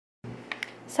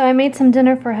So I made some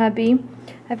dinner for hubby.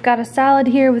 I've got a salad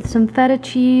here with some feta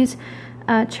cheese,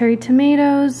 cherry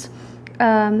tomatoes,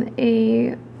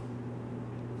 a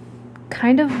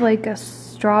kind of like a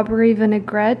strawberry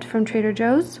vinaigrette from Trader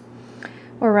Joe's,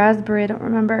 or raspberry, I don't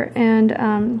remember,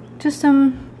 and just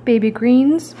some baby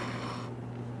greens.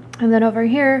 And then over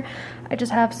here, I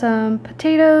just have some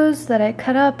potatoes that I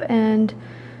cut up and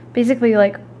basically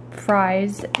like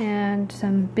fries, and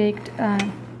some baked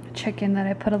chicken that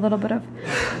I put a little bit of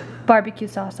barbecue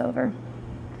sauce over.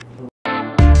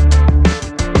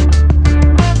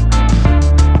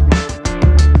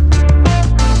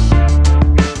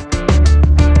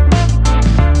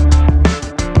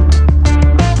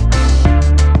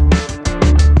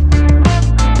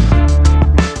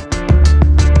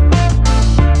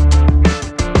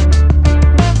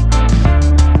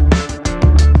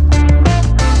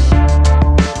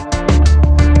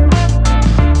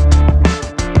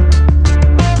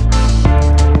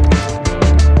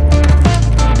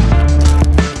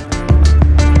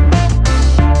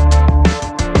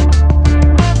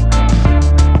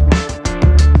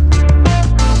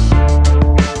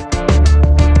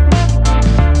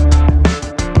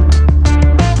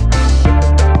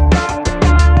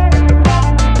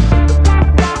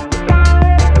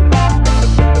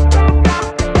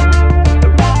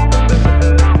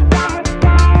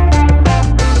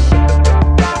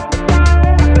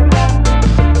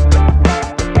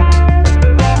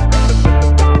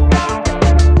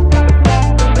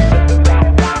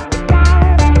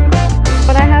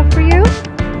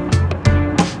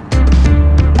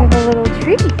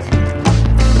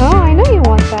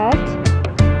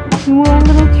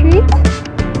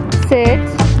 Sit.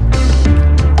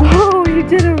 Oh, you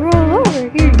did a roll over.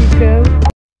 Here you go.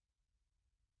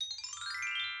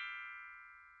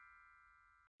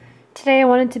 Today I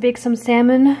wanted to bake some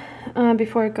salmon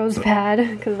before it goes bad,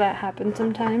 because that happens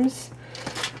sometimes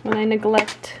when I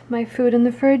neglect my food in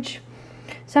the fridge.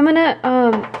 So I'm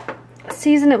gonna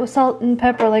season it with salt and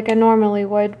pepper like I normally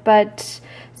would, but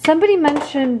somebody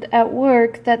mentioned at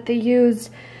work that they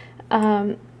use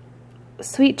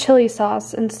sweet chili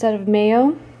sauce instead of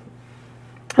mayo.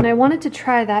 And I wanted to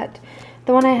try that.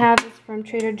 The one I have is from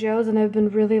Trader Joe's and I've been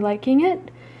really liking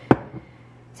it. So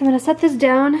I'm going to set this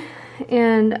down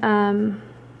and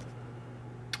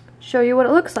show you what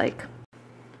it looks like.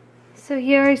 So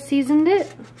here I seasoned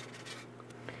it.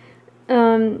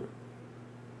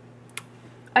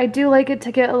 I do like it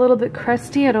to get a little bit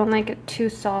crusty. I don't like it too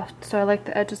soft, so I like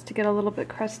the edges to get a little bit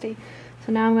crusty.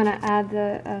 So now I'm going to add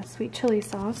the sweet chili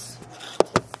sauce.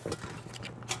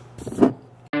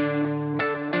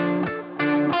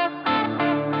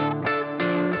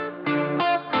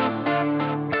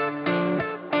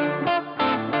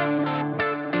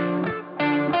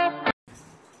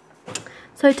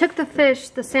 So I took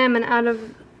the salmon out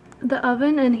of the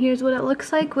oven, and here's what it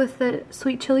looks like with the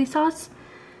sweet chili sauce.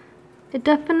 It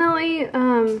definitely,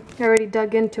 I already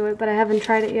dug into it, but I haven't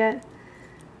tried it yet.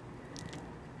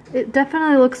 It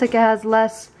definitely looks like it has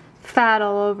less fat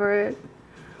all over it.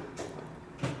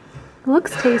 It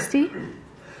looks tasty.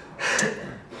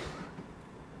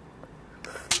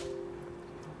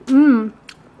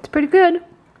 It's pretty good.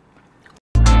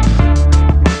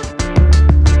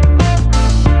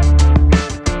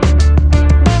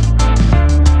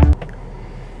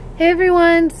 Hey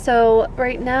everyone, so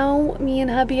right now me and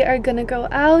hubby are gonna go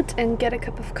out and get a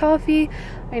cup of coffee.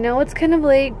 I know it's kind of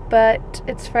late, but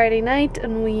it's Friday night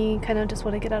and we kind of just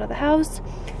want to get out of the house.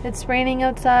 It's raining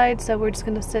outside, so we're just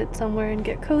gonna sit somewhere and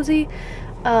get cozy.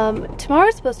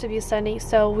 Tomorrow's supposed to be sunny,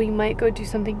 so we might go do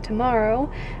something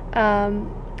tomorrow,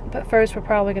 but first we're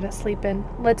probably gonna sleep in,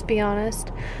 let's be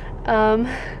honest.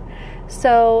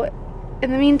 So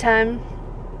in the meantime,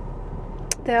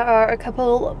 there are a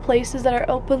couple places that are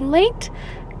open late,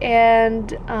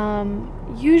 and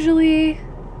usually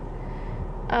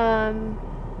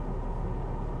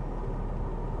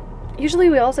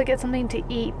we also get something to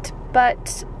eat,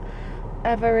 but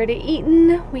I've already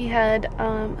eaten. We had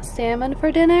salmon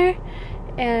for dinner,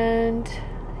 and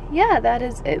yeah, that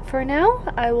is it for now.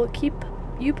 I will keep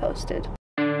you posted.